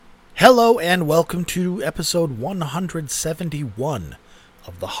Hello and welcome to episode 171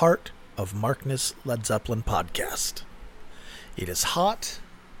 of the Heart of Markness Led Zeppelin podcast. It is hot,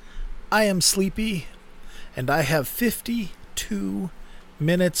 I am sleepy, and I have 52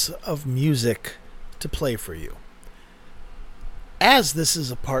 minutes of music to play for you. As this is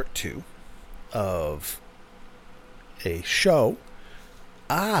a part 2 of a show,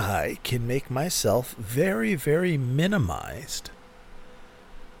 I can make myself very, very minimized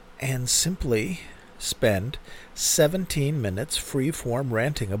and simply spend 17 minutes free-form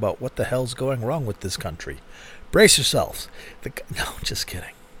ranting about what the hell's going wrong with this country. Brace yourselves. No, just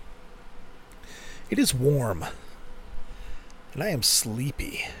kidding. It is warm, and I am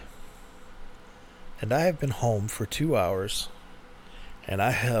sleepy. And I have been home for 2 hours, and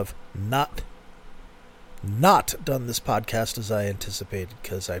I have not done this podcast as I anticipated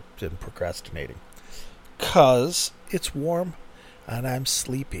because I've been procrastinating. Because it's warm and I'm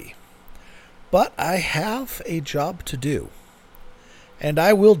sleepy. But I have a job to do, and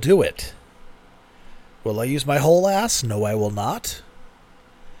I will do it. Will I use my whole ass? No, I will not.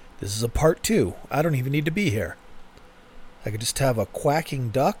 This is a part 2. I don't even need to be here. I could just have a quacking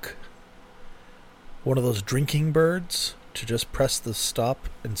duck, one of those drinking birds, to just press the stop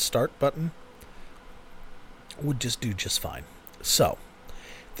and start button. Would just do just fine. So,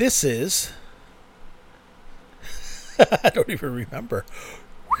 this is... I don't even remember.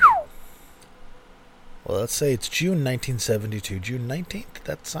 Well, let's say it's June 1972. June 19th?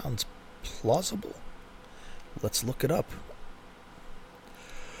 That sounds plausible. Let's look it up.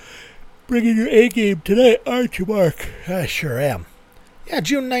 Bringing your A game tonight, aren't you, Mark? I sure am. Yeah,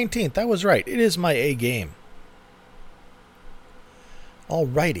 June 19th. I was right. It is my A game.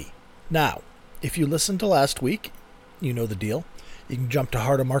 Alrighty. Now, if you listened to last week, you know the deal. You can jump to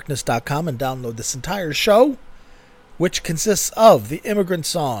heartofmarkness.com and download this entire show, which consists of The Immigrant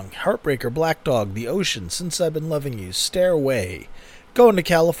Song, Heartbreaker, Black Dog, The Ocean, Since I've Been Loving You, Stairway, Going to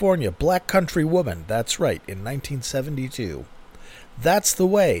California, Black Country Woman, that's right, in 1972. That's the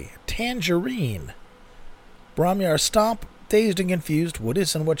Way, Tangerine, Brahmyar Stomp, Dazed and Confused, What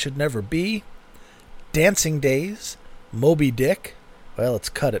Is and What Should Never Be, Dancing Days, Moby Dick. Well, it's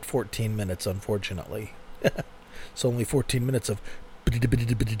cut at 14 minutes, unfortunately. It's only 14 minutes of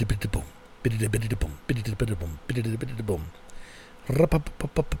boom.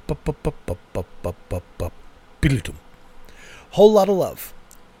 Whole Lot of Love,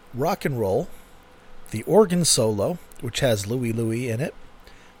 Rock and Roll, the organ solo, which has Louie Louie in it,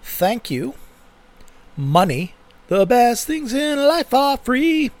 Thank You, Money, The Best Things in Life Are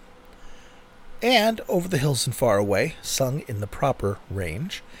Free, and Over the Hills and Far Away, sung in the proper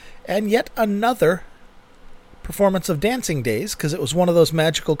range, and yet another performance of Dancing Days, because it was one of those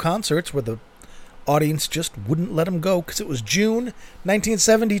magical concerts where the audience just wouldn't let them go, because it was June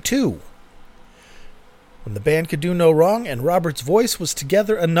 1972, when the band could do no wrong, and Robert's voice was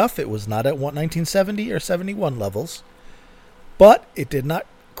together enough. It was not at 1970 or 71 levels, but it did not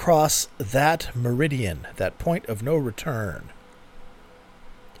cross that meridian, that point of no return,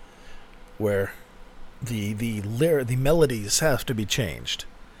 where the melodies have to be changed.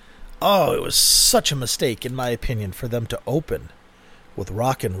 Oh, it was such a mistake, in my opinion, for them to open with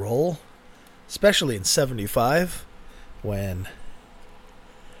rock and roll, especially in 75, when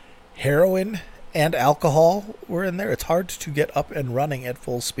heroin and alcohol were in there. It's hard to get up and running at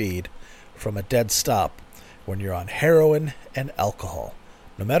full speed from a dead stop when you're on heroin and alcohol,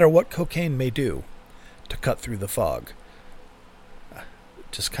 no matter what cocaine may do to cut through the fog.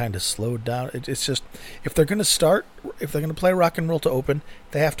 Just kind of slowed down. It's just, if they're going to play rock and roll to open,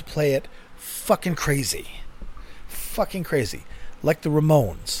 they have to play it fucking crazy. Fucking crazy. Like the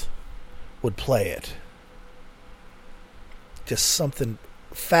Ramones would play it. Just something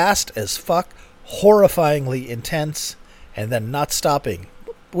fast as fuck, horrifyingly intense, and then not stopping,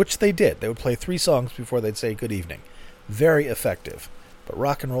 which they did. They would play 3 songs before they'd say good evening. Very effective. But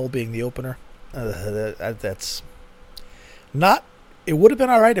rock and roll being the opener, that's not... It would have been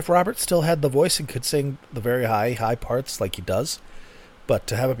alright if Robert still had the voice and could sing the very high parts like he does. But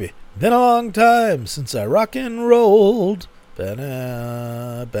to have it be, been a long time since I rock and rolled.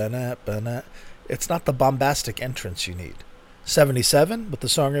 Ba-na, ba-na, ba-na. It's not the bombastic entrance you need. 77, but the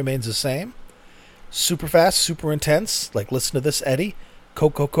song remains the same. Super fast, super intense. Like, listen to this, Eddie.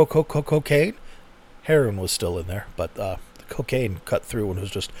 Cocaine. Heroin was still in there, but the cocaine cut through and it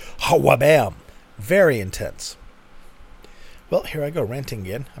was just, ha-wa-bam. Very intense. Well, here I go, ranting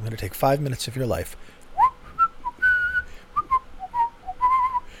again. I'm going to take 5 minutes of your life.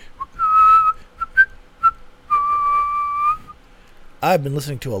 I've been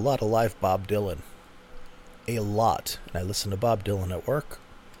listening to a lot of live Bob Dylan. A lot. And I listen to Bob Dylan at work.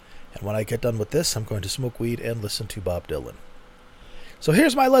 And when I get done with this, I'm going to smoke weed and listen to Bob Dylan. So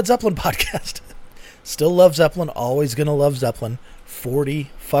here's my Led Zeppelin podcast. Still love Zeppelin, always gonna love Zeppelin. 40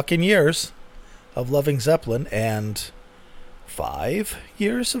 fucking years of loving Zeppelin and 5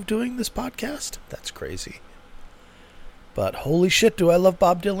 years of doing this podcast? That's crazy. But holy shit, do I love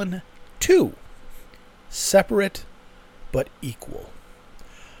Bob Dylan? 2. Separate but equal.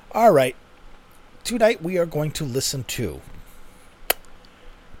 Alright, tonight we are going to listen to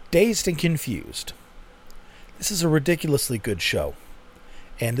Dazed and Confused. This is a ridiculously good show.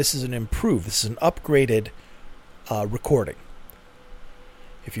 And this is an upgraded recording.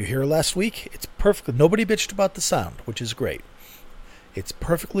 If you hear last week, it's perfect. Nobody bitched about the sound, which is great. It's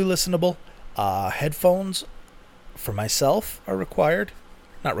perfectly listenable. Headphones for myself are required.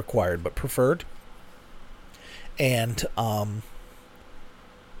 Not required, but preferred. And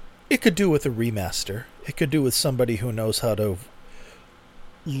it could do with a remaster. It could do with somebody who knows how to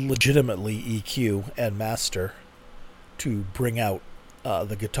legitimately EQ and master to bring out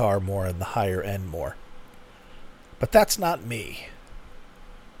the guitar more and the higher end more. But that's not me.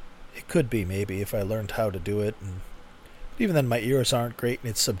 It could be, maybe, if I learned how to do it. And even then, my ears aren't great, and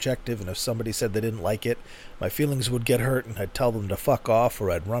it's subjective, and if somebody said they didn't like it, my feelings would get hurt, and I'd tell them to fuck off, or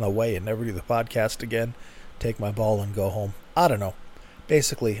I'd run away and never do the podcast again, take my ball and go home. I don't know.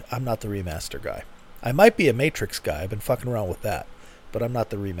 Basically, I'm not the remaster guy. I might be a Matrix guy. I've been fucking around with that. But I'm not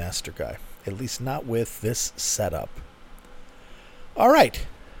the remaster guy. At least not with this setup. Alright.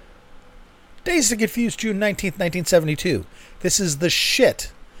 Dazed and Confused, June 19th, 1972. This is the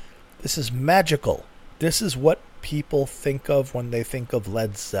shit. This is magical. This is what people think of when they think of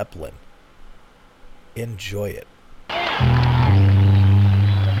Led Zeppelin. Enjoy it.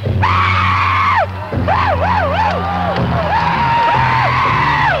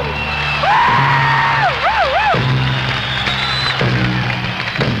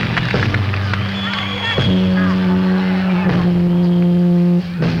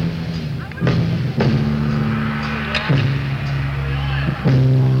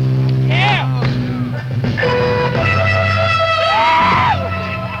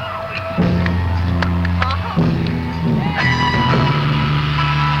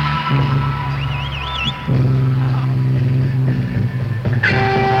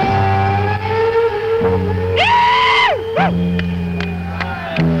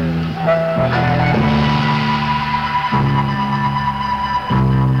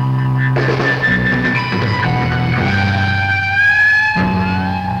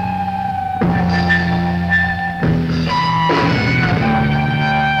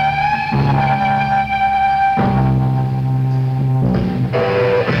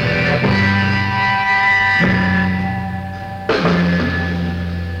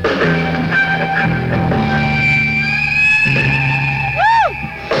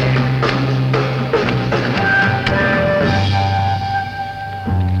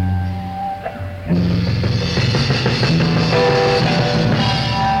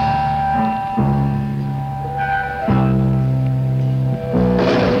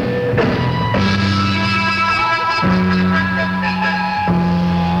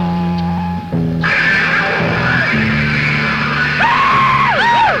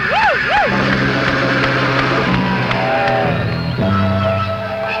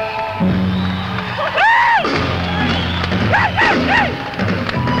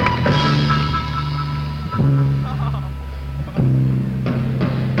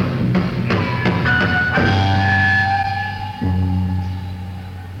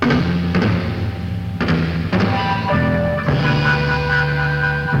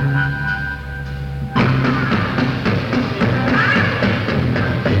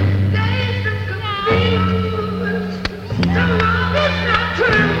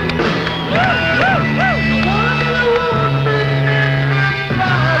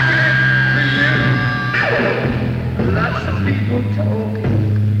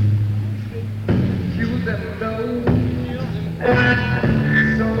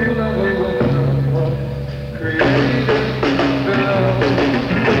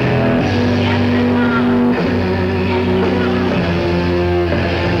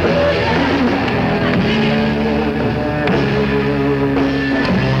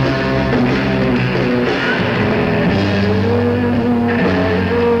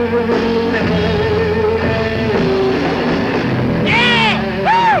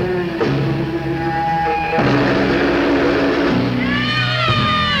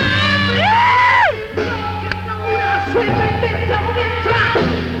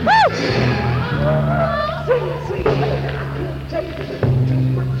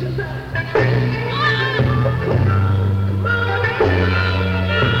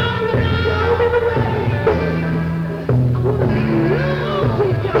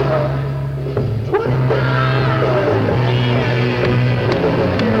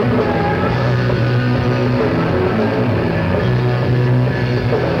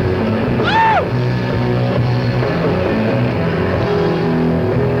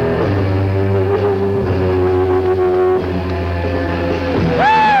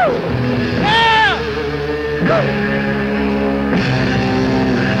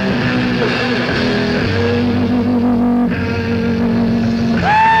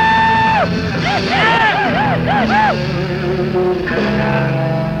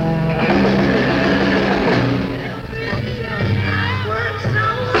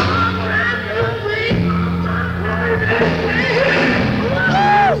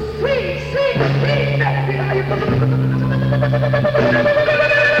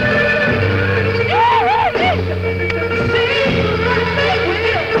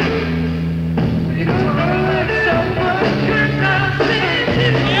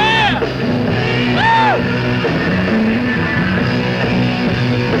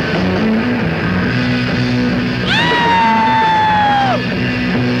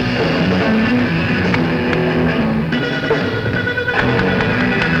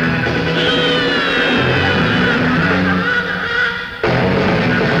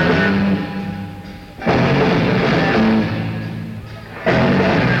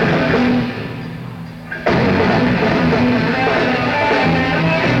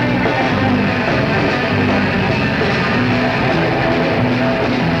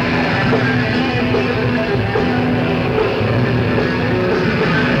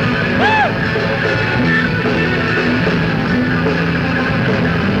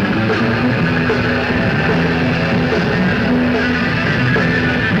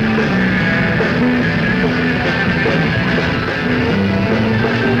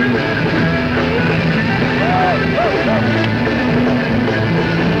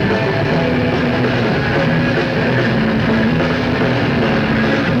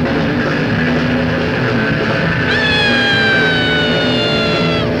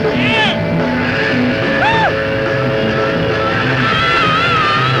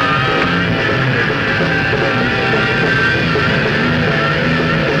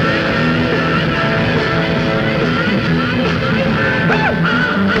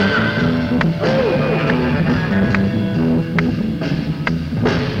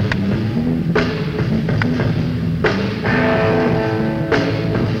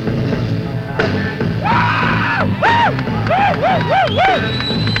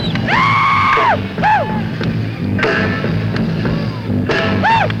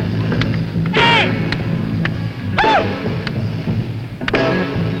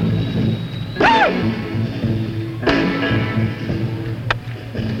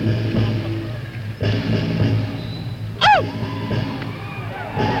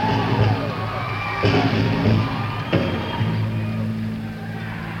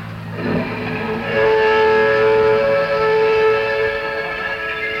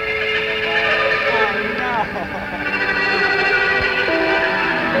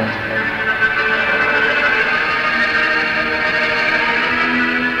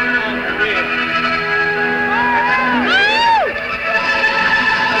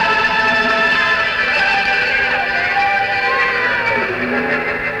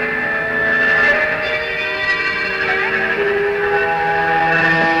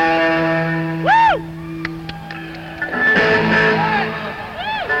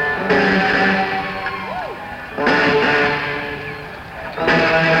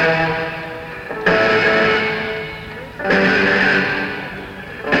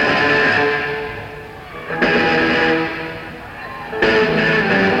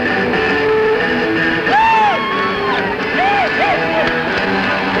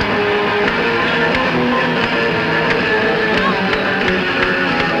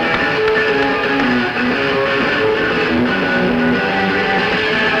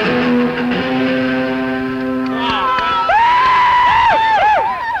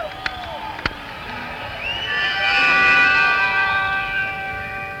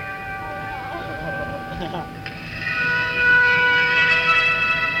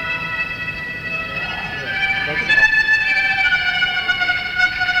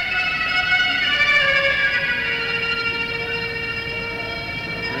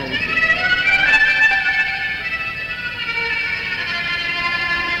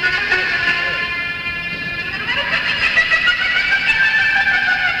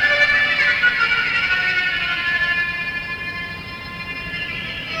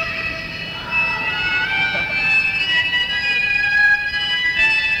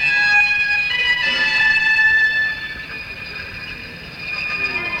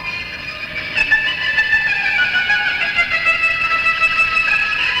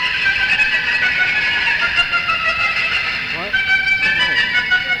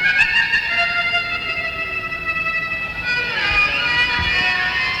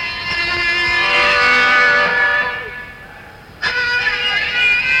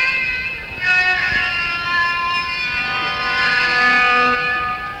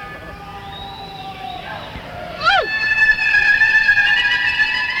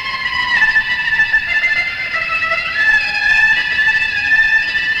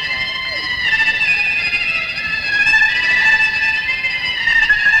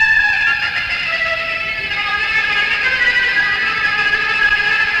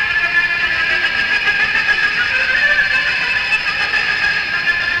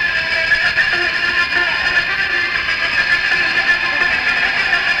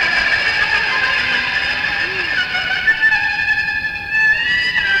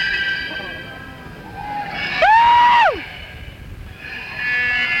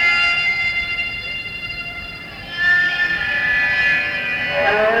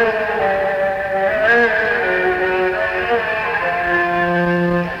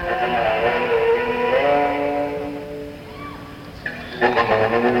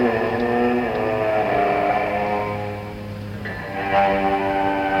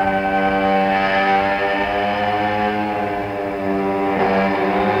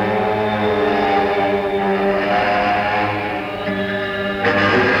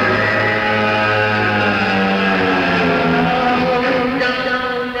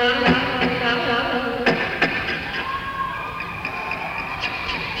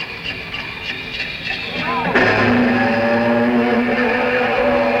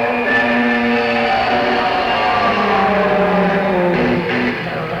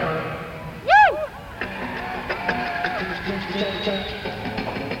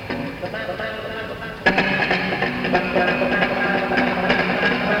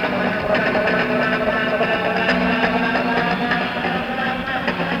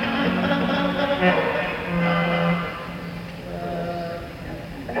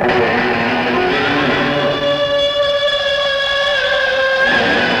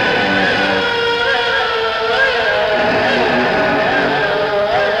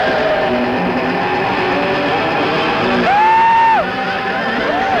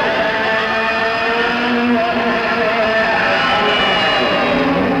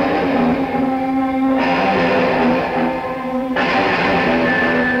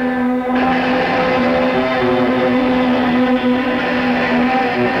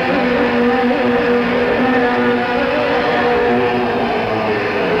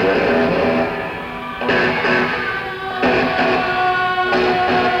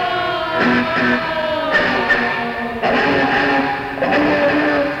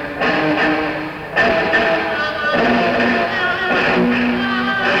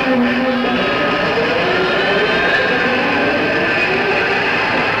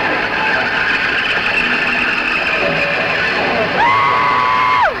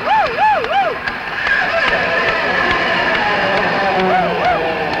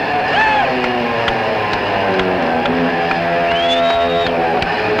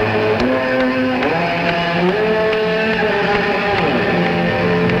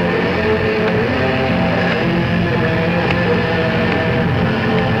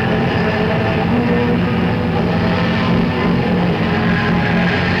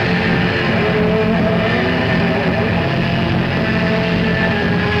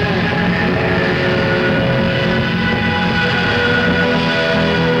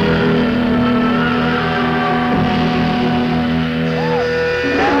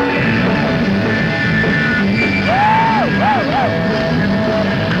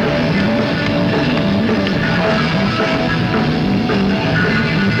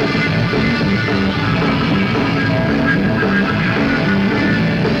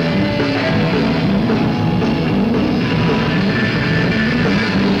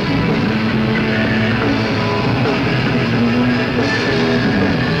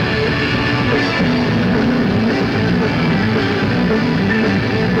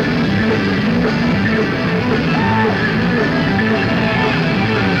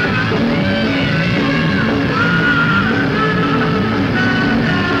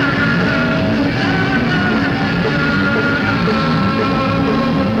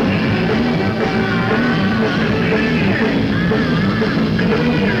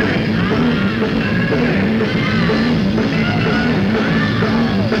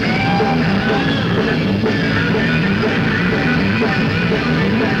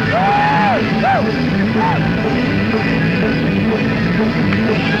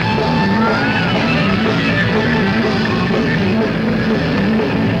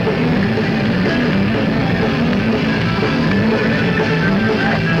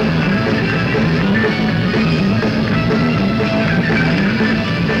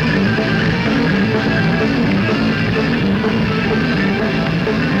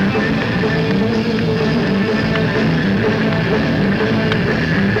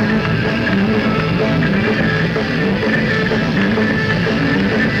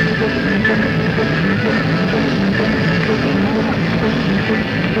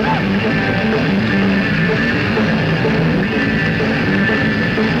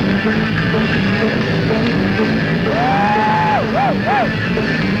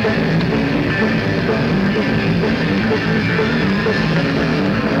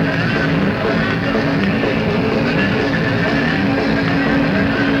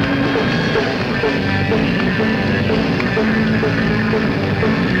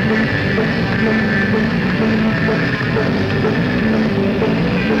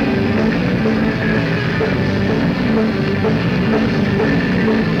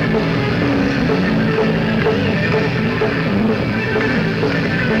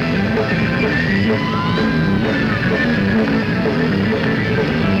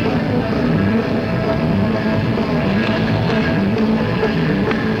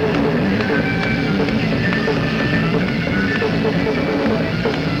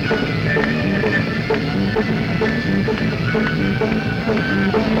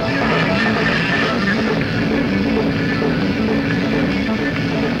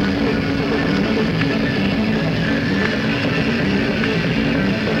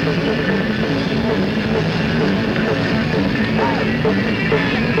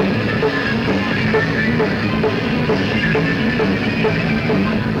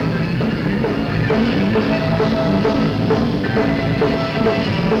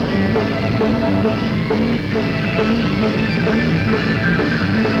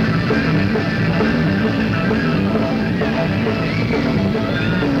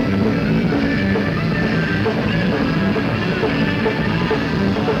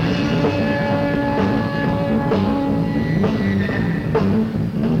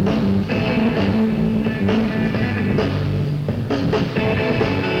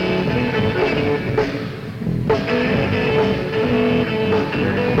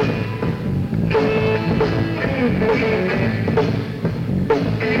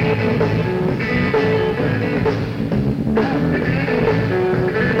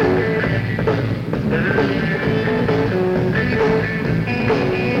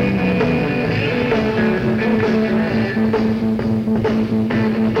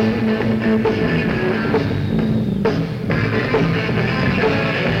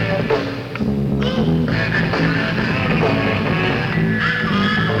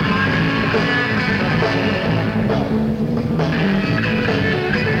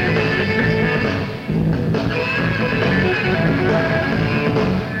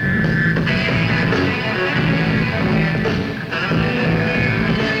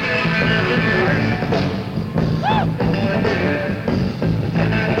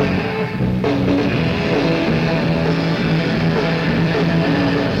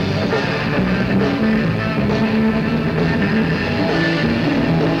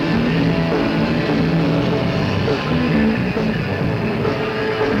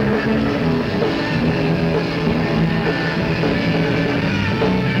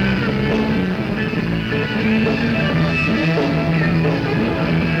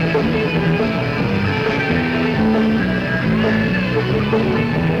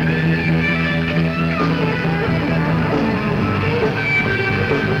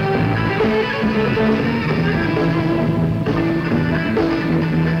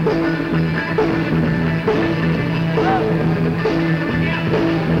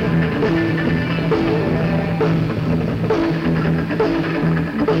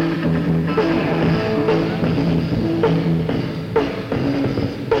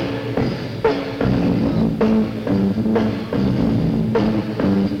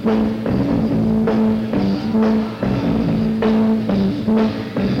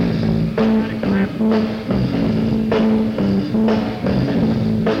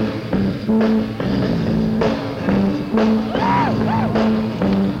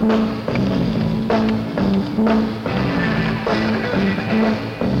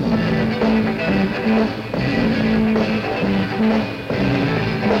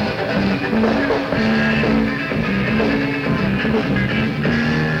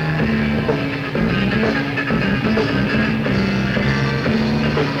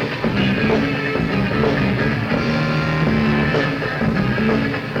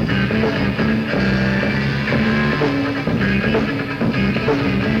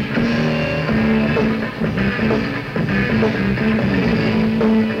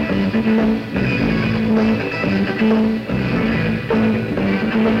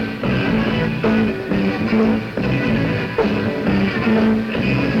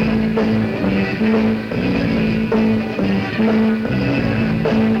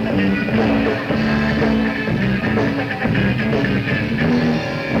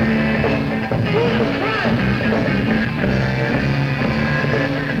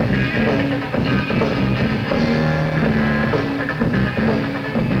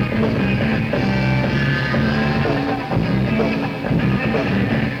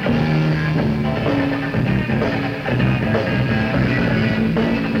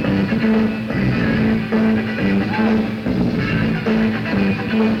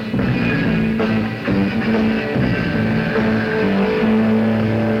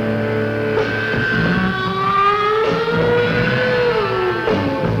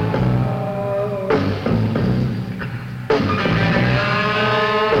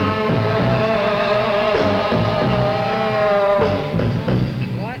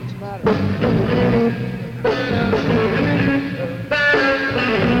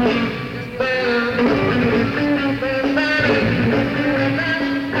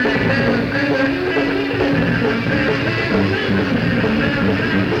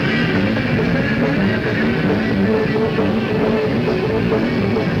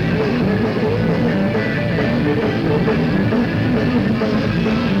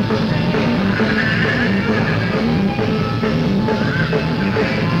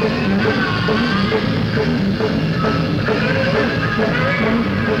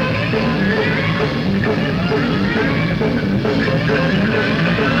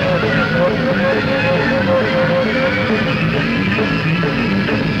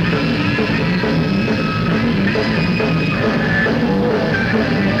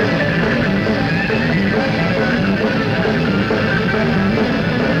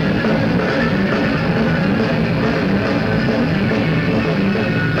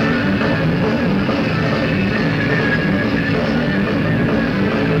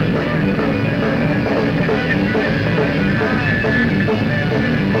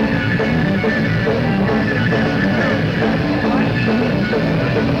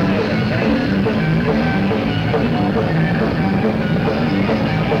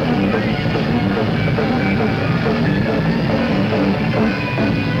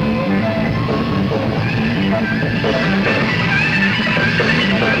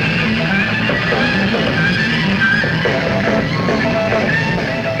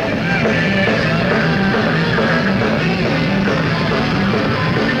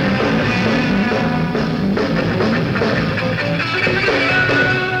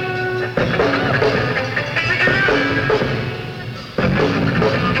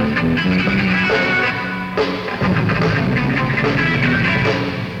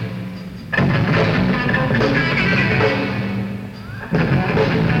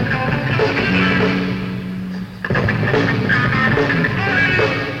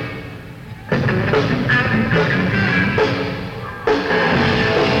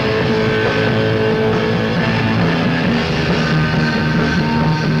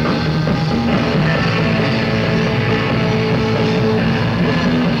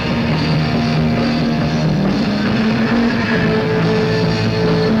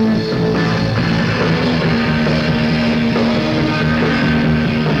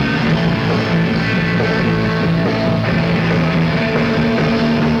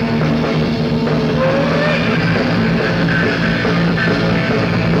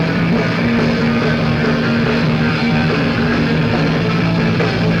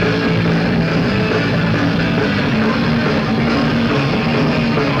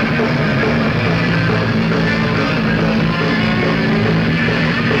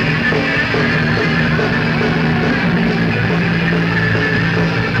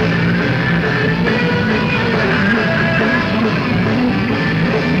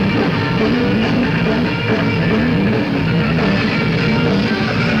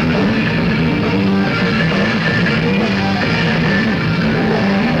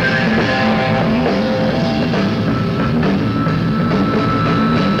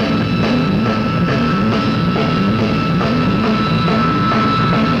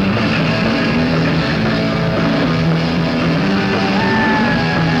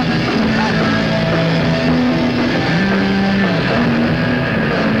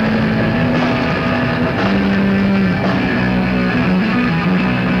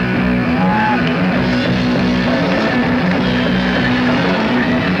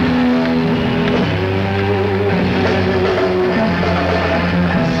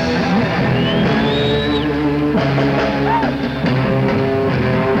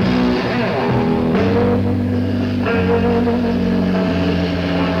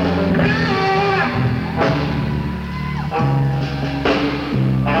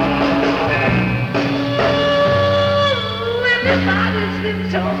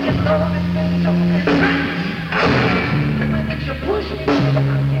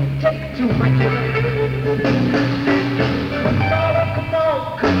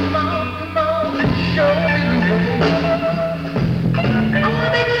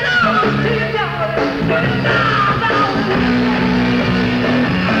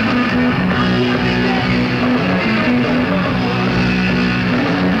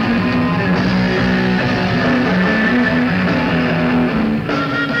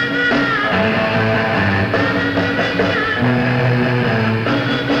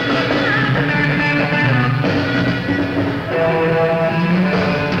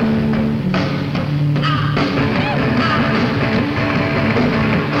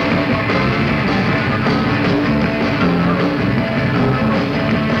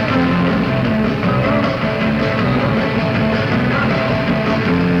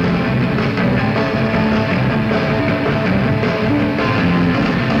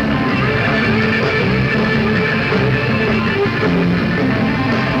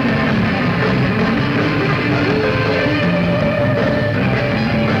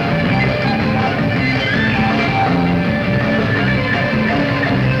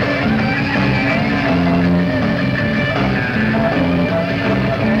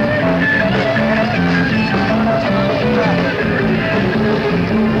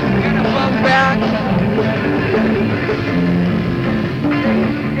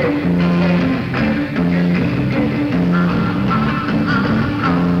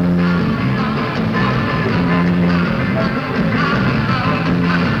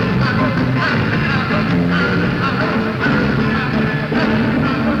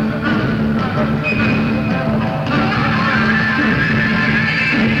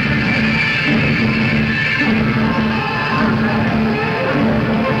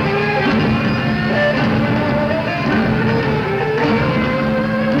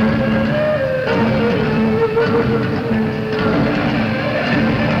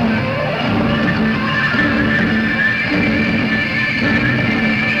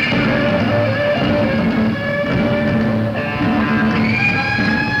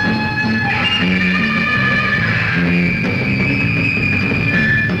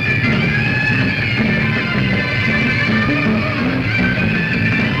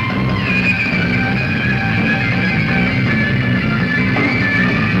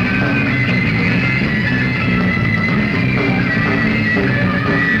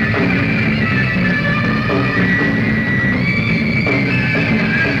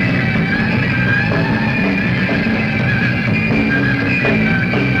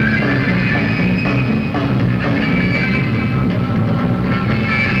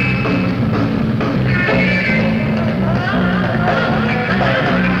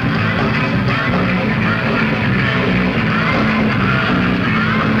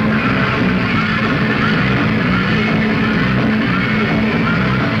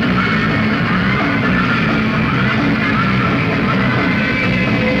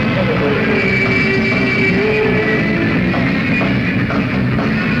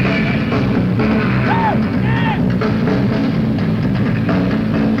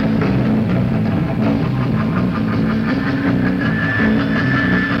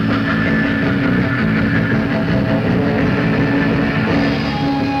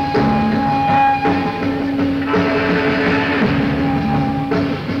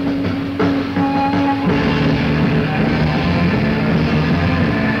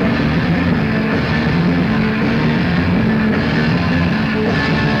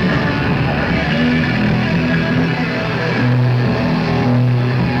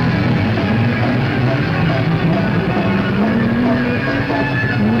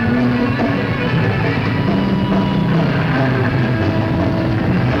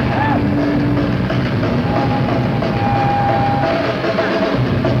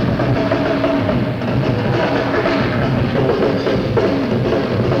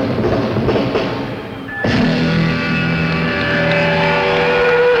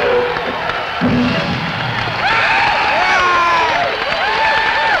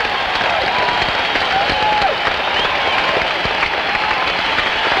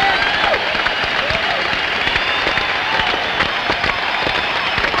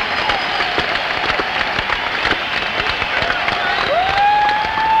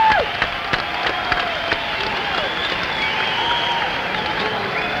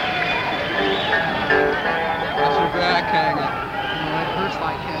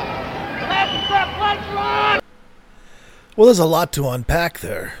 Well, there's a lot to unpack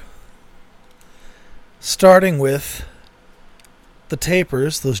there. Starting with the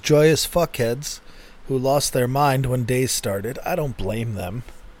Tapers, those joyous fuckheads who lost their mind when Dazed started. I don't blame them.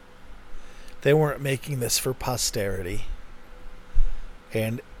 They weren't making this for posterity.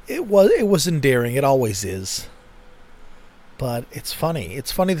 And it was endearing. It always is. But it's funny.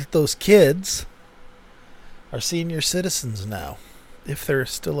 It's funny that those kids are senior citizens now, if they're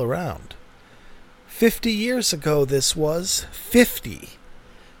still around. 50 years ago this was. 50.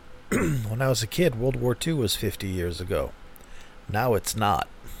 When I was a kid, World War II was 50 years ago. Now it's not.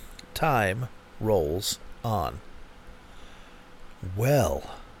 Time rolls on.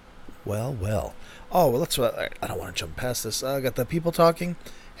 Well. Oh, well, I don't want to jump past this. I got the people talking.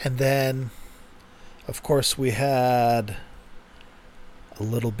 And then, of course, we had a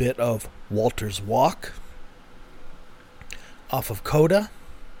little bit of Walter's Walk off of Coda.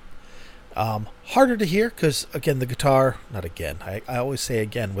 Harder to hear because, again, the guitar... Not again. I always say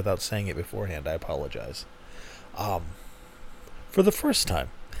again without saying it beforehand. I apologize. For the first time.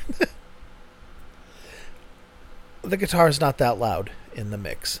 The guitar is not that loud in the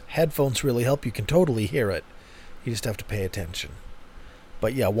mix. Headphones really help. You can totally hear it. You just have to pay attention.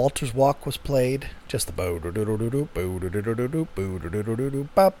 But yeah, Walter's Walk was played. Just the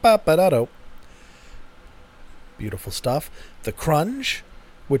beautiful stuff. The Crunge,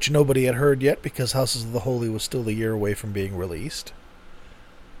 which nobody had heard yet because Houses of the Holy was still a year away from being released.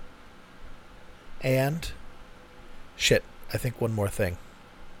 And shit, I think one more thing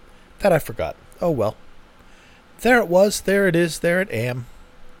that I forgot. Oh well. There it was, there it is, there it am.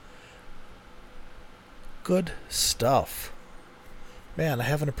 Good stuff. Man, I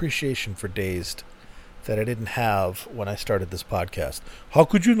have an appreciation for Dazed that I didn't have when I started this podcast. How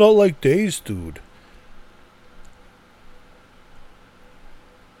could you not like Dazed, dude?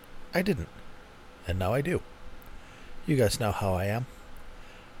 I didn't. And now I do. You guys know how I am.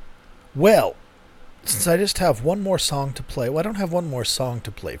 Well, since I just have one more song to play... Well, I don't have one more song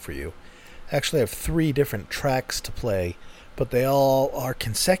to play for you. Actually, I have 3 different tracks to play, but they all are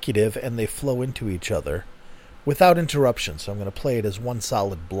consecutive and they flow into each other without interruption. So I'm going to play it as one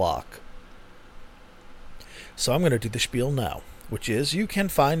solid block. So I'm going to do the spiel now, which is you can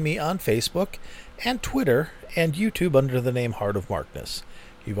find me on Facebook and Twitter and YouTube under the name Heart of Markness.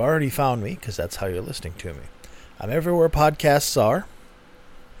 You've already found me because that's how you're listening to me. I'm everywhere podcasts are,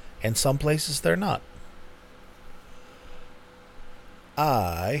 and some places they're not.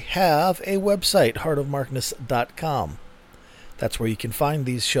 I have a website, heartofmarkness.com. That's where you can find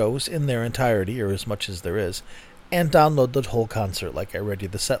these shows in their entirety, or as much as there is, and download the whole concert. Like I read you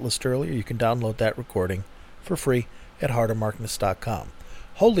the set list earlier, you can download that recording for free at heartofmarkness.com.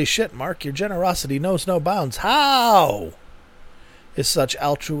 Holy shit, Mark, your generosity knows no bounds. How is such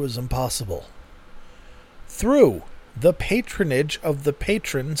altruism possible? Through the patronage of the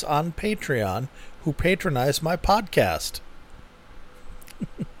patrons on Patreon who patronize my podcast.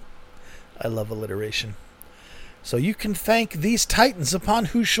 I love alliteration. So you can thank these titans upon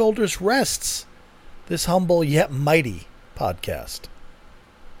whose shoulders rests this humble yet mighty podcast.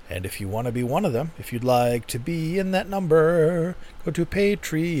 And if you want to be one of them, if you'd like to be in that number, go to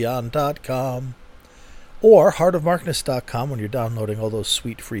patreon.com or heartofmarkness.com when you're downloading all those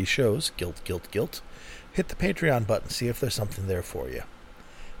sweet free shows. Guilt. Hit the Patreon button, see if there's something there for you.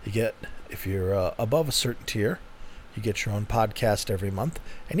 You get, if you're above a certain tier, you get your own podcast every month.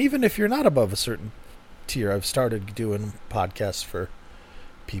 And even if you're not above a certain tier, I've started doing podcasts for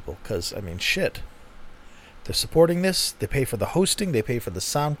people. Because, I mean, shit. They're supporting this. They pay for the hosting. They pay for the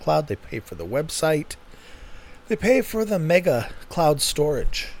SoundCloud. They pay for the website. They pay for the mega cloud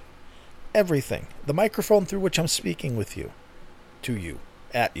storage. Everything. The microphone through which I'm speaking with you. To you.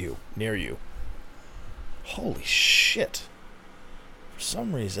 At you. Near you. Holy shit. For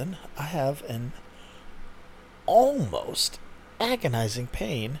some reason, I have an almost agonizing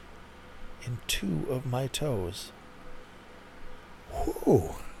pain in 2 of my toes.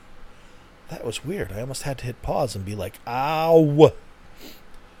 Whew. That was weird. I almost had to hit pause and be like, ow!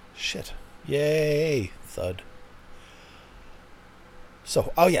 Shit. Yay! Thud.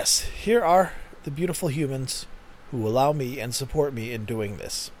 So, oh yes, here are the beautiful humans who allow me and support me in doing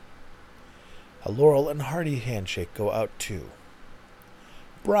this. A Laurel and hearty handshake go out to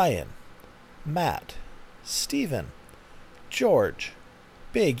Brian, Matt, Steven, George,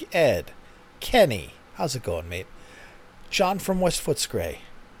 Big Ed, Kenny, how's it going, mate? John from West Footscray,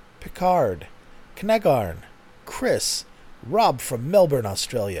 Picard, Knegarn, Chris, Rob from Melbourne,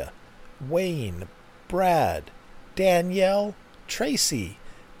 Australia, Wayne, Brad, Danielle, Tracy,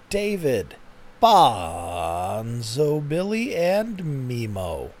 David, Bonzo Billy, and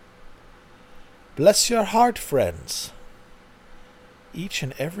Mimo. Bless your heart, friends. Each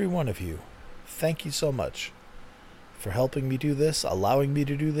and every one of you, thank you so much for helping me do this, allowing me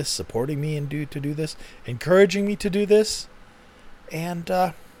to do this, supporting me to do this, encouraging me to do this, and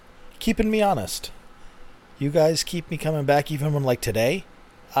keeping me honest. You guys keep me coming back even when, like today,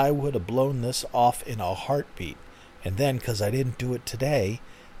 I would have blown this off in a heartbeat. And then, because I didn't do it today,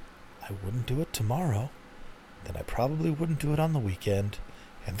 I wouldn't do it tomorrow. Then I probably wouldn't do it on the weekend.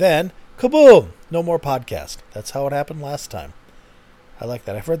 And then, kaboom! No more podcast. That's how it happened last time. I like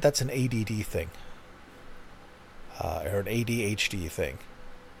that. I've heard that's an ADD thing. Or an ADHD thing.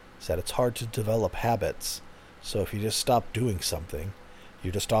 Is that it's hard to develop habits. So if you just stop doing something,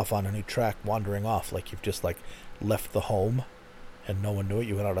 you're just off on a new track, wandering off. Like you've just left the home and no one knew it.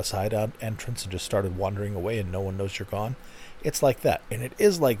 You went out a side entrance and just started wandering away and no one knows you're gone. It's like that. And it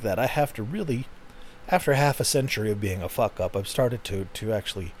is like that. I have to really, after half a century of being a fuck up, I've started to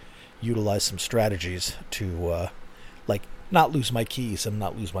actually utilize some strategies to not lose my keys and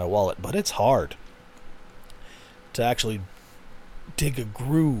not lose my wallet. But it's hard to actually dig a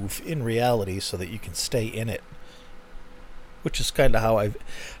groove in reality so that you can stay in it. Which is kind of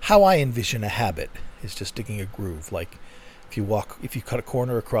how I envision a habit, is just digging a groove. Like if you cut a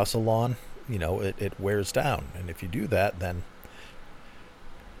corner across a lawn, it wears down. And if you do that, then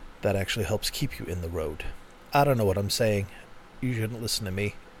that actually helps keep you in the road. I don't know what I'm saying. You shouldn't listen to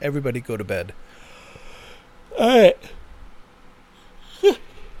me. Everybody go to bed. All right.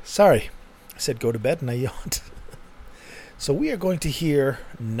 Sorry. I said go to bed and I yawned. So we are going to hear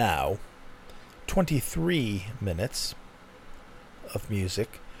now 23 minutes of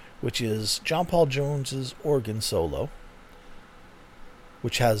music, which is John Paul Jones's organ solo,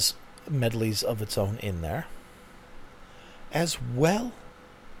 which has medleys of its own in there, as well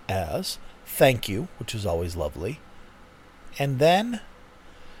as Thank You, which is always lovely, and then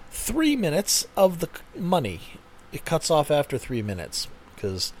 3 minutes of the money. It cuts off after 3 minutes,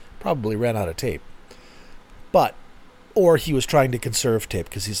 because probably ran out of tape. Or he was trying to conserve tape,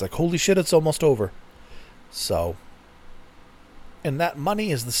 because he's like, holy shit, it's almost over. So, and that money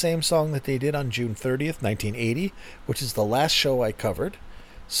is the same song that they did on June 30th, 1980, which is the last show I covered.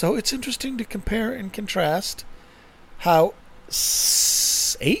 So it's interesting to compare and contrast how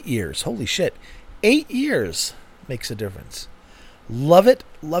 8 years, holy shit, 8 years makes a difference. Love it,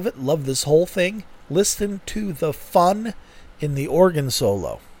 love this whole thing. Listen to the fun in the organ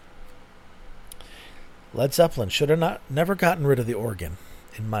solo. Led Zeppelin should have never gotten rid of the organ,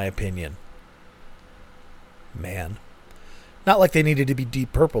 in my opinion. Man. Not like they needed to be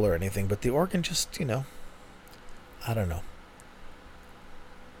Deep Purple or anything, but the organ just, I don't know.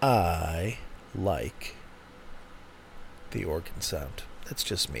 I like the organ sound. That's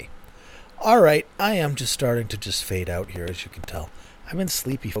just me. Alright, I am just starting to just fade out here, as you can tell. I've been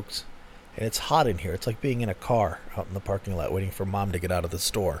sleepy, folks. And it's hot in here. It's like being in a car out in the parking lot waiting for Mom to get out of the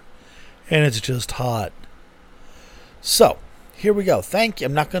store. And it's just hot. So, here we go. Thank you.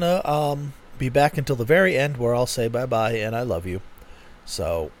 I'm not going to be back until the very end where I'll say bye-bye and I love you.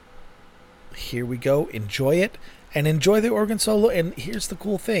 So, here we go. Enjoy it. And enjoy the organ solo. And here's the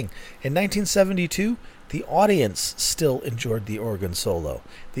cool thing. In 1972, the audience still enjoyed the organ solo.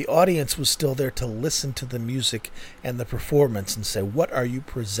 The audience was still there to listen to the music and the performance and say, what are you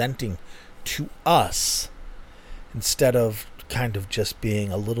presenting to us? Instead of kind of just being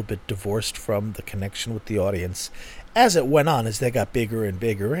a little bit divorced from the connection with the audience. As it went on, as they got bigger and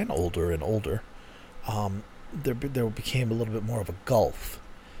bigger and older, there became a little bit more of a gulf.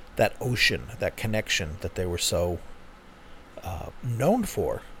 That ocean, that connection that they were so known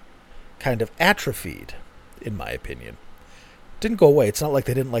for, kind of atrophied, in my opinion. Didn't go away. It's not like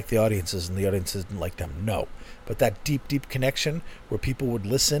they didn't like the audiences and the audiences didn't like them. No. But that deep, deep connection where people would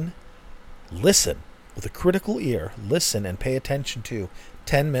listen with a critical ear, listen and pay attention to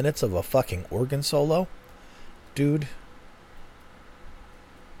 10 minutes of a fucking organ solo. Dude,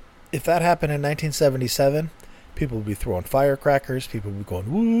 if that happened in 1977, people would be throwing firecrackers, people would be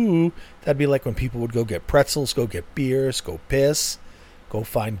going, woo. That'd be like when people would go get pretzels, go get beers, go piss, go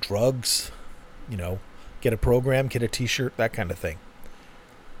find drugs, get a program, get a t-shirt, that kind of thing.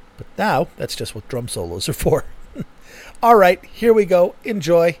 But now, that's just what drum solos are for. All right, here we go.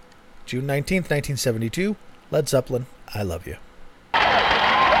 Enjoy. June 19th, 1972, Led Zeppelin, I Love You.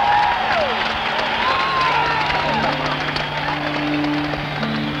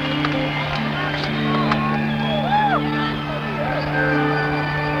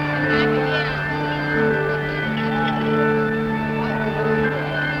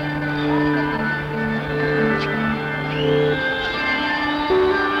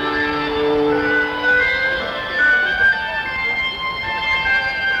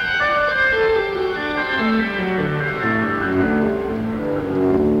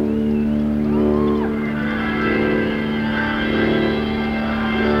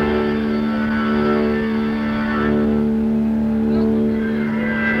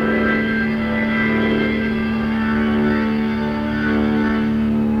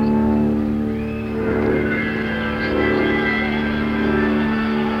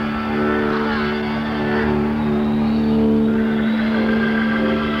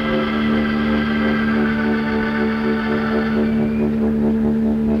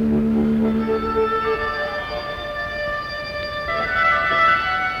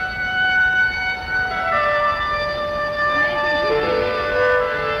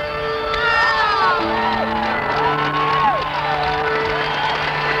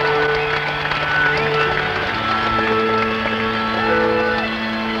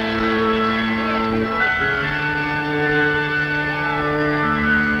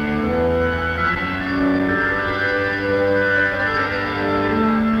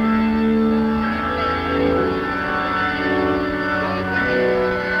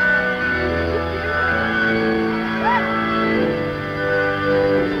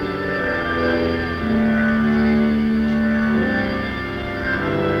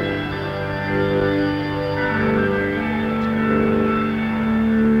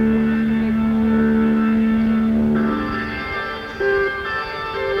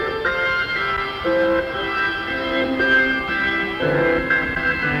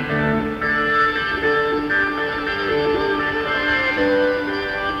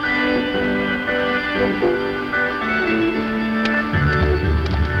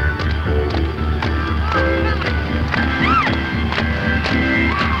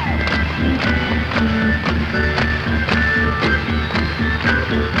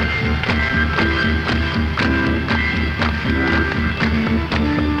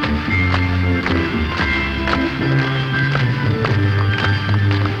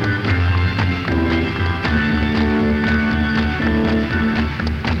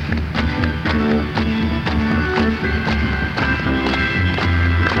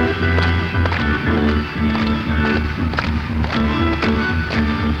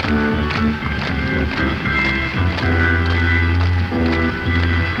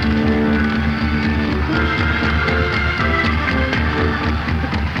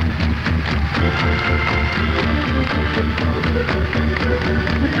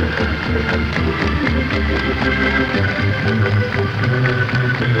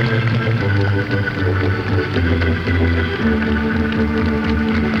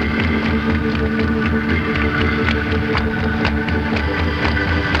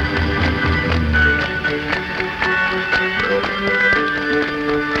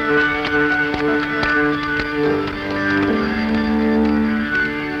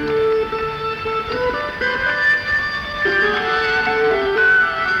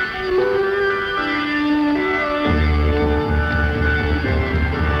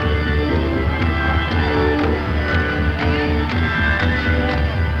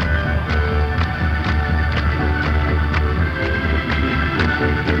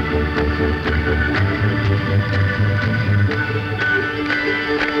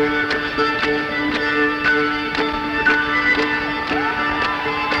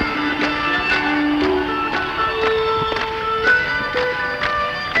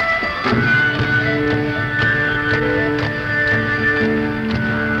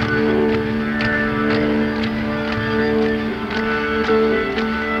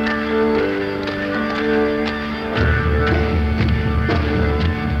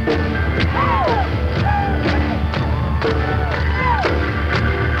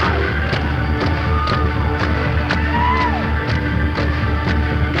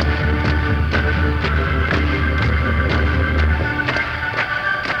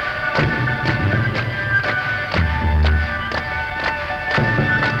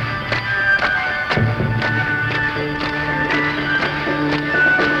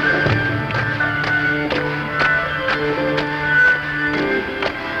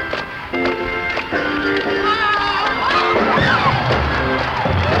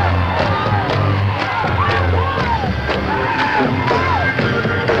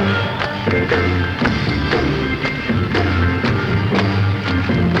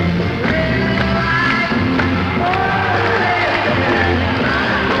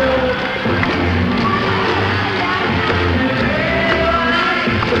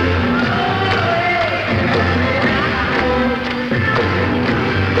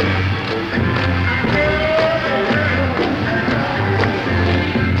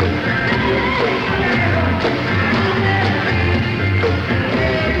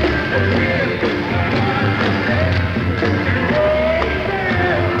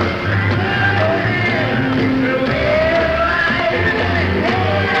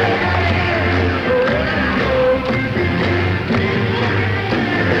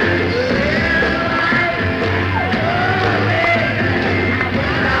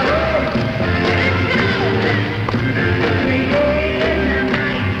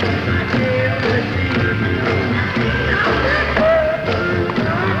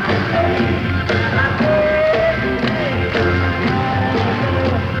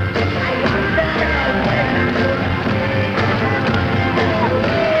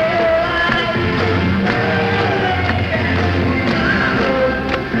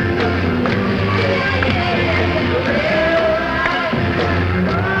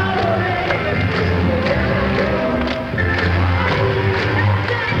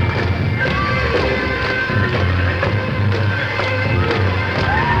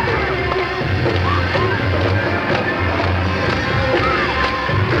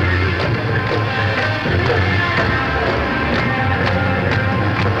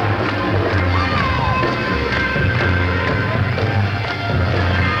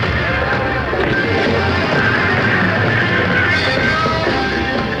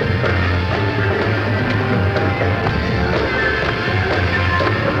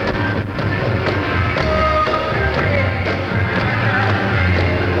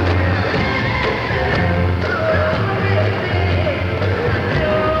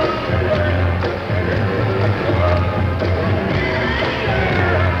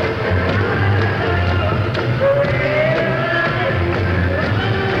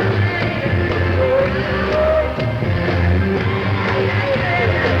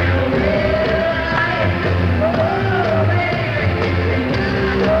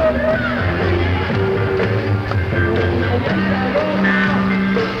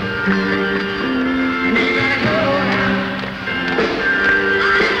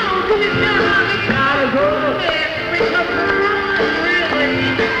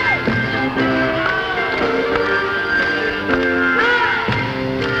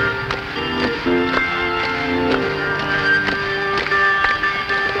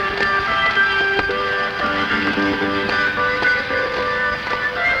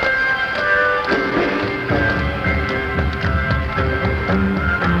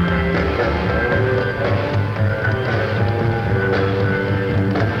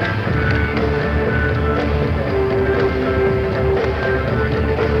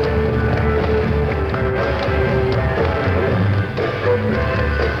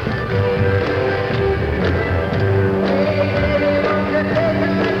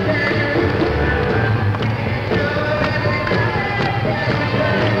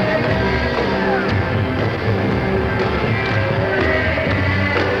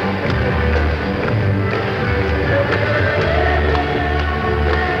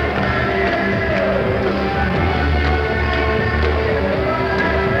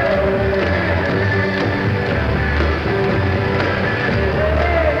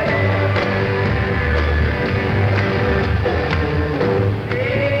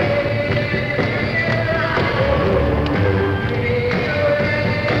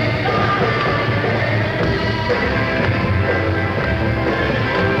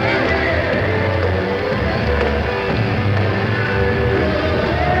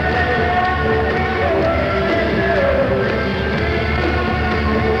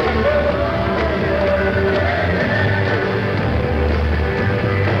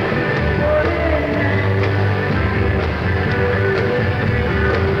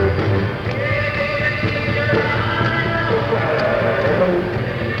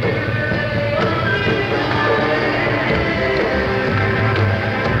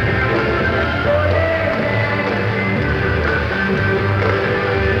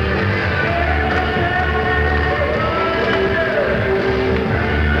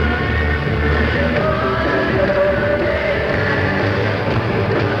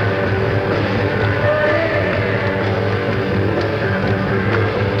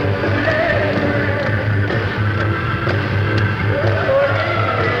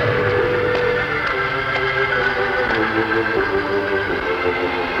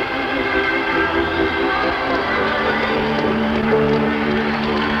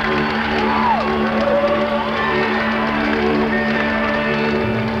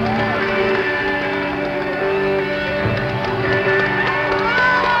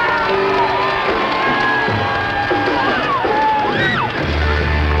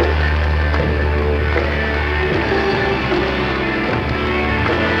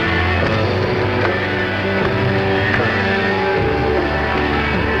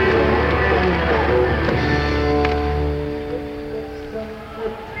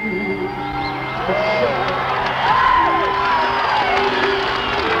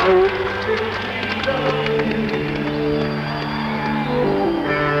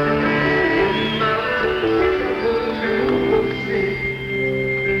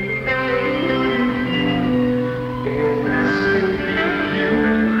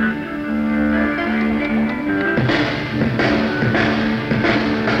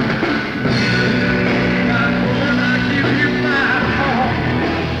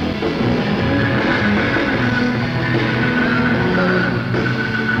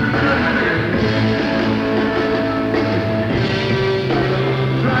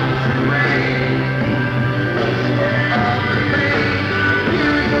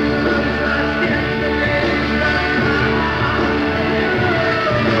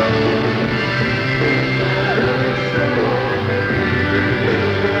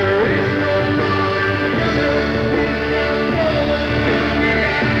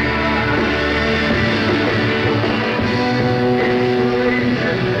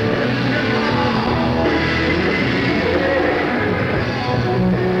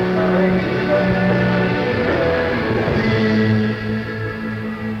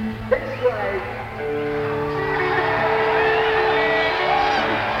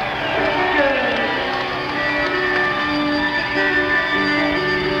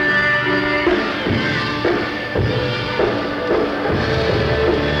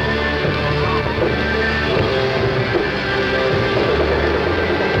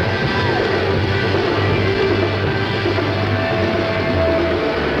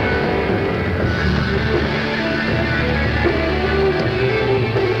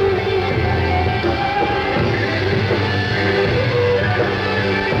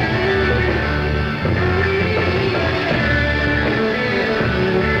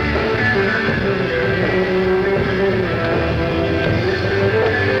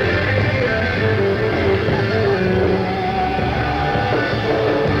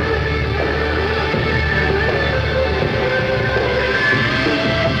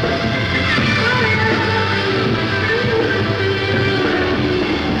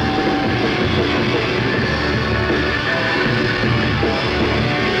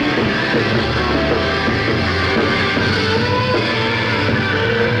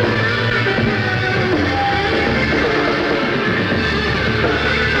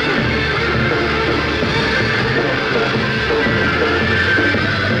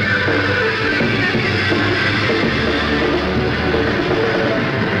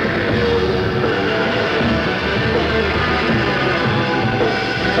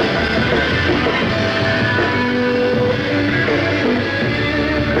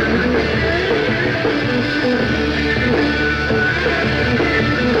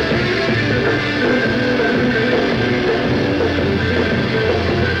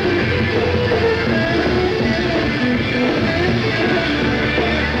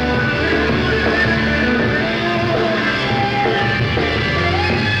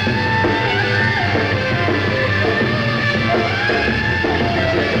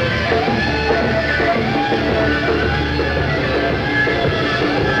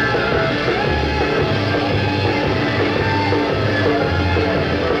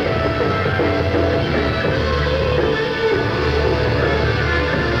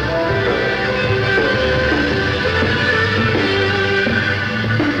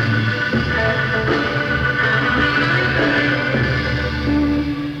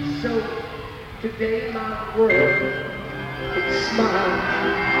 Today my world would smile.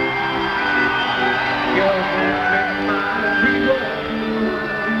 Your hand in my reward.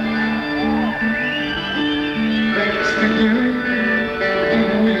 Thanks to you, it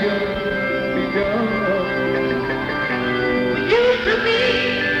will be done. Used to be,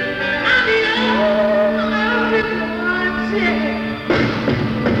 I'm the only one saying,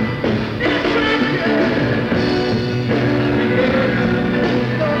 this record.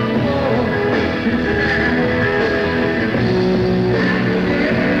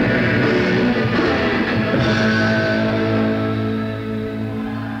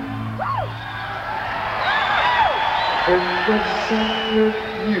 And the sun of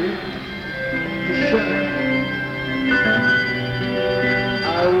you to shine,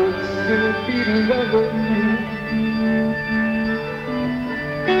 I would still be loving you.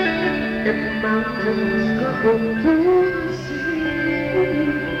 If mountains crumble to the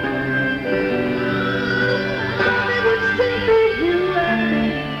sea, I would still be you and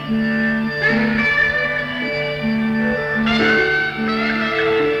me.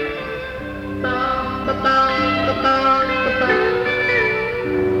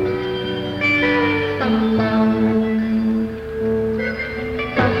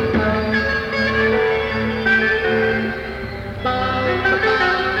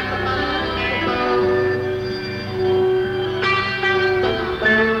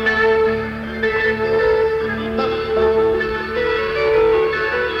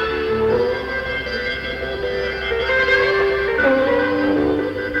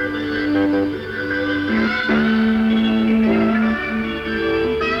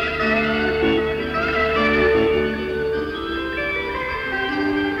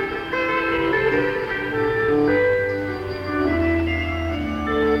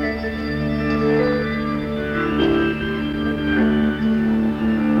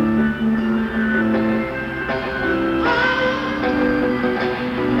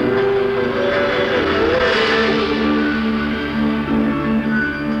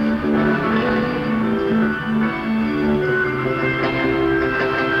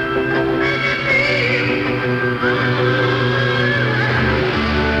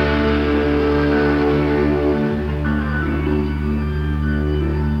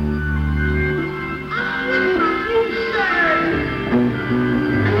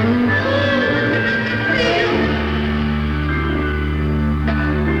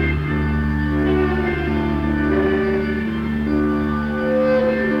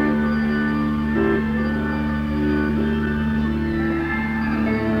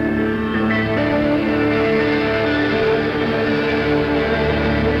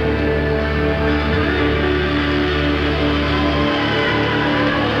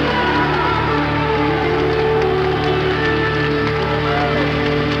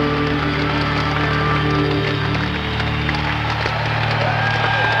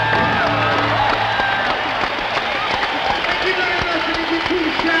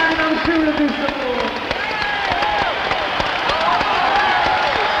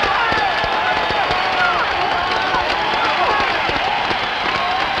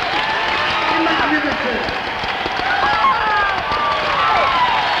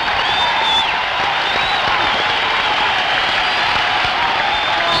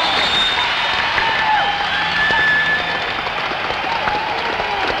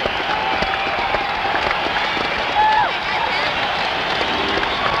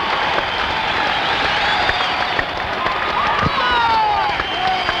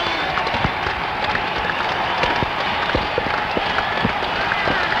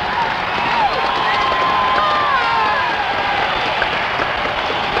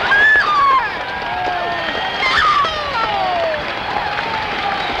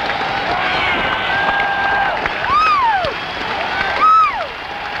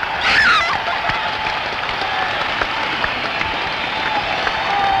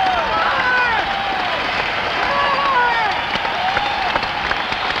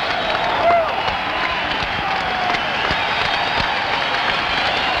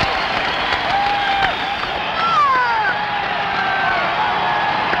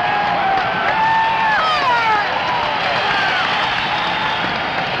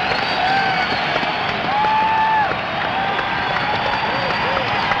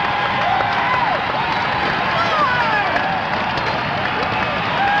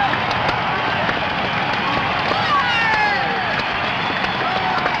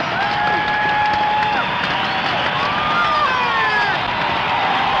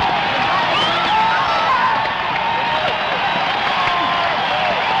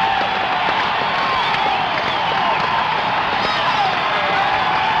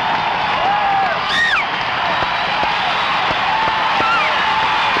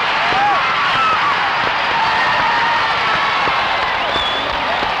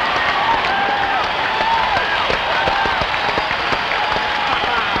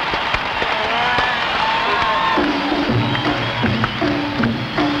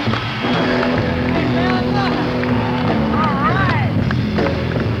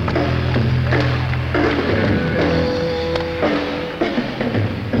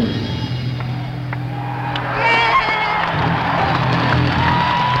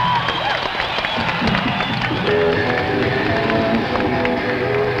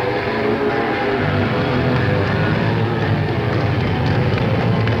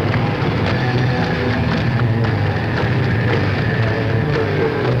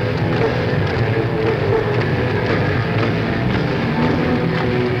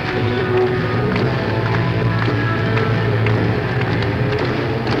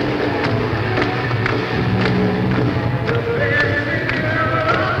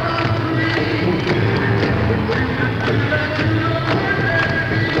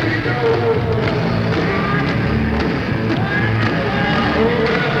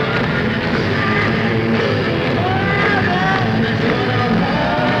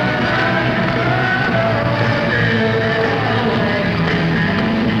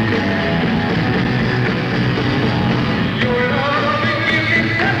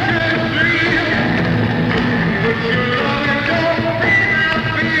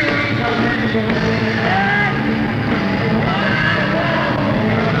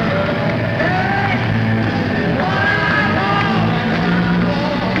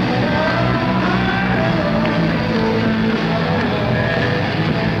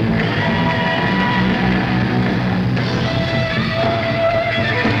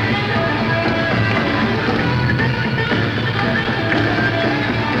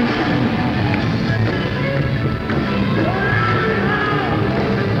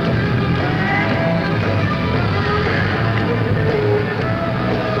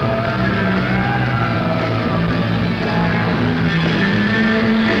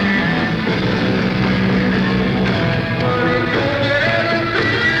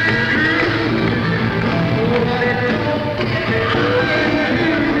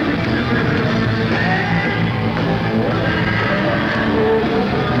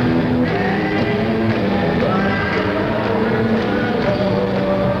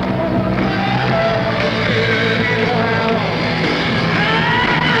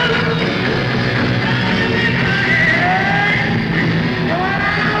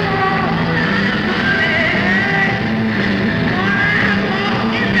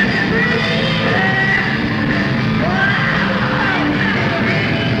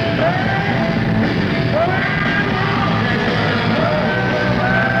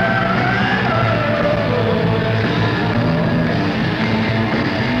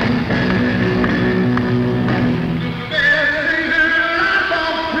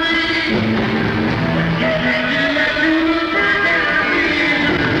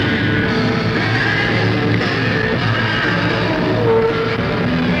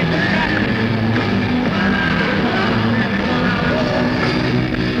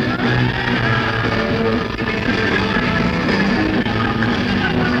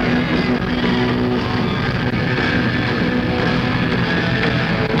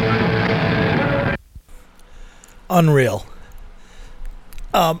 Unreal.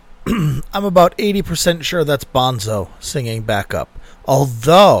 I'm about 80% sure that's Bonzo singing backup.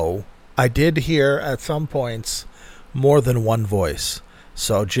 Although, I did hear at some points more than one voice.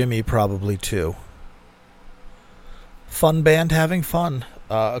 So, Jimmy probably too. Fun band having fun.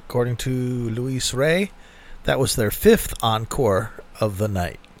 According to Louie Louie, that was their 5th encore of the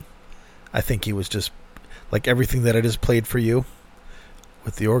night. I think he was just, like everything that I just played for you,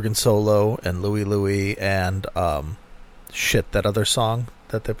 with the organ solo and Louie Louie and, that other song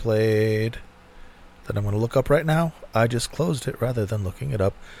that they played that I'm going to look up right now. I just closed it rather than looking it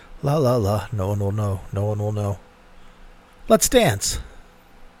up. La la la, no one will know, no one will know. Let's Dance.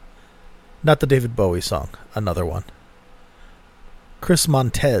 Not the David Bowie song, another one. Chris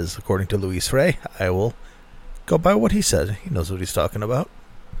Montez, according to Louie Louie. I will go by what he said. He knows what he's talking about.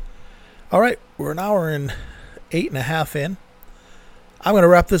 All right, we're an hour and 8.5 in. I'm going to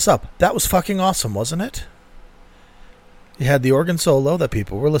wrap this up. That was fucking awesome, wasn't it? You had the organ solo that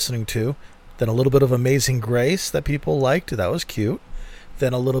people were listening to. Then a little bit of Amazing Grace that people liked. That was cute.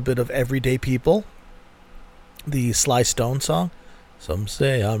 Then a little bit of Everyday People. The Sly Stone song. Some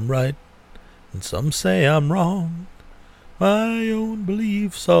say I'm right, and some say I'm wrong. My own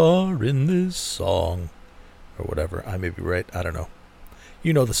beliefs are in this song. Or whatever. I may be right. I don't know.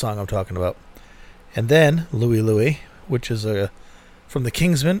 You know the song I'm talking about. And then Louie Louie, which is from the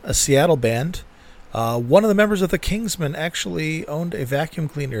Kingsmen, a Seattle band. One of the members of the Kingsmen actually owned a vacuum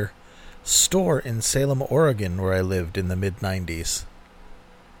cleaner store in Salem, Oregon, where I lived in the mid-90s. A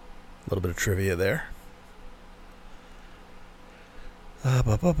little bit of trivia there.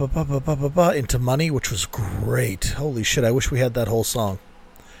 Into Money, which was great. Holy shit, I wish we had that whole song.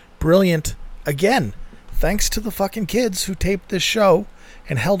 Brilliant. Again, thanks to the fucking kids who taped this show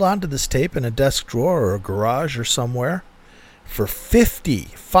and held on to this tape in a desk drawer or a garage or somewhere for 50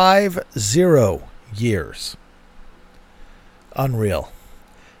 years. Unreal.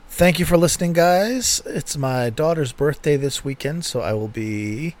 Thank you for listening, guys. It's my daughter's birthday this weekend, so I will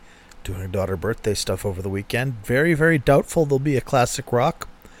be doing daughter birthday stuff over the weekend. Very, very doubtful there'll be a classic rock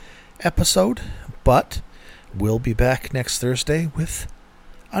episode, but we'll be back next Thursday with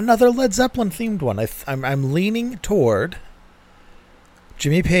another Led Zeppelin themed one. I'm leaning toward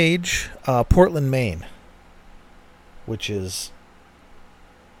Jimmy Page, Portland, Maine, which is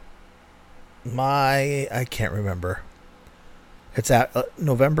I can't remember. It's at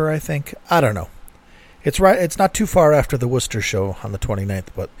November, I think. I don't know. It's right. It's not too far after the Worcester show on the 29th,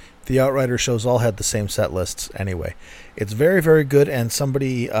 but the Outrider shows all had the same set lists anyway. It's very, very good, and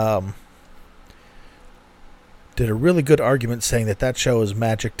somebody did a really good argument saying that show is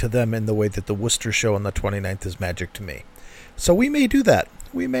magic to them in the way that the Worcester show on the 29th is magic to me. So we may do that.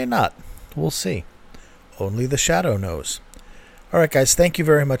 We may not. We'll see. Only the shadow knows. All right, guys, thank you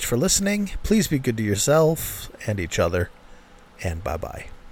very much for listening. Please be good to yourself and each other, and bye-bye.